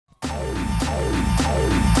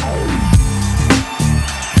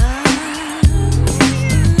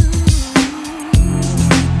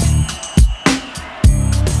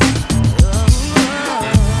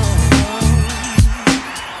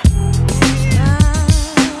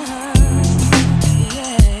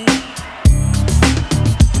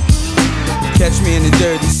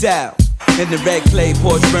south. In the red clay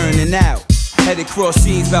porch burning out. Headed cross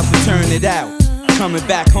seas, about to turn it out. Coming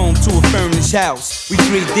back home to a furnished house. We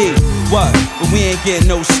 3D, what? But we ain't getting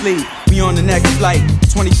no sleep. We on the next flight,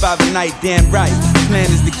 25 a night, damn right. Plan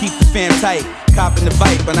is to keep the fam tight. Copping the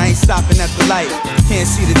bite, but I ain't stopping at the light. Can't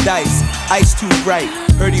see the dice, ice too bright.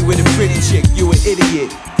 Heard you with a pretty chick, you an idiot.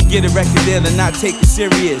 Get a record deal and not take it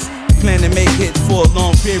serious. Plan to make hits for a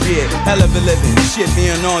long period. Hell of a living, shit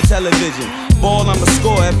being on television. Ball, I'ma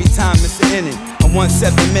score every time it's an inning. I won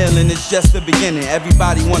 7 mil and it's just the beginning.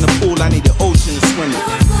 Everybody want a pool, I need an ocean to swim in.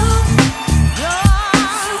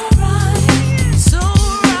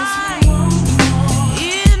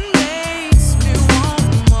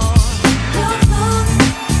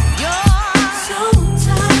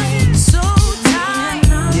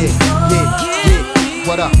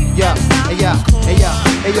 What up? Yeah, hey, yeah, hey, yeah.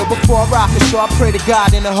 Hey, yo, before I rock the show, I pray to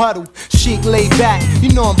God in a huddle. Chic laid back,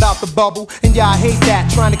 you know I'm about to bubble. And y'all hate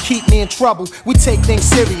that, trying to keep me in trouble. We take things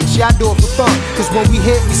serious, y'all do it for fun. Cause when we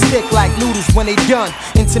hit, we stick like noodles when they done.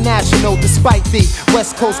 International, despite the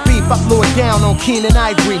West Coast beef, I blew it down on Keenan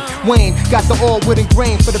Ivory. Wayne got the all with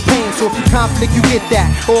grain for the pain. So if you conflict, you get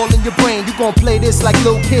that all in your brain. You gon' play this like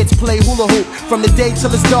little kids play hula hoop. From the day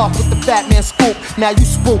till it's dark with the fat man scoop. Now you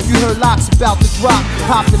spook, you heard LOX about to drop.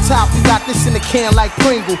 Pop the top, we got this in the can like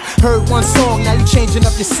Pringle. Heard one song, now you changing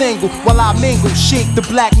up your single. While I mingle, Chic, the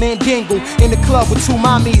black man dingle. In the club with 2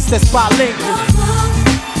 mommies that's bilingual.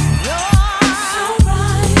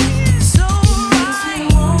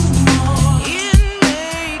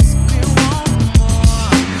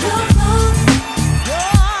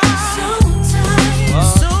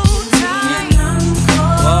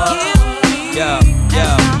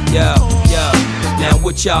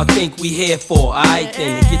 What y'all think we here for? Alright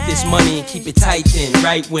then, to get this money and keep it tight then.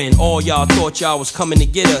 Right when all y'all thought y'all was coming to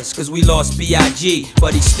get us, cause we lost B.I.G.,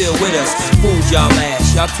 but he's still with us. Fools y'all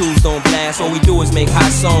ass, y'all tools don't blast. All we do is make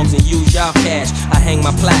hot songs and use y'all cash. I hang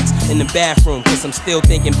my plaques in the bathroom, cause I'm still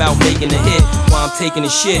thinking about making a hit while I'm taking a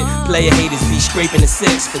shit. Player haters be scraping the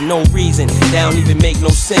 6 for no reason, they don't even make no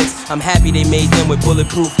sense. I'm happy they made them with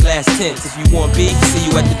bulletproof glass tints. If you want beef, see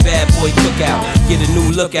you at the Bad Boy Cookout. Get a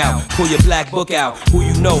new lookout, pull your black book out. Who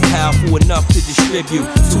you know powerful enough to distribute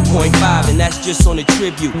 2.5 and that's just on a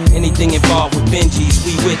tribute. Anything involved with Benji's,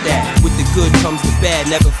 we with that. With the good comes the bad,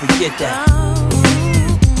 never forget that.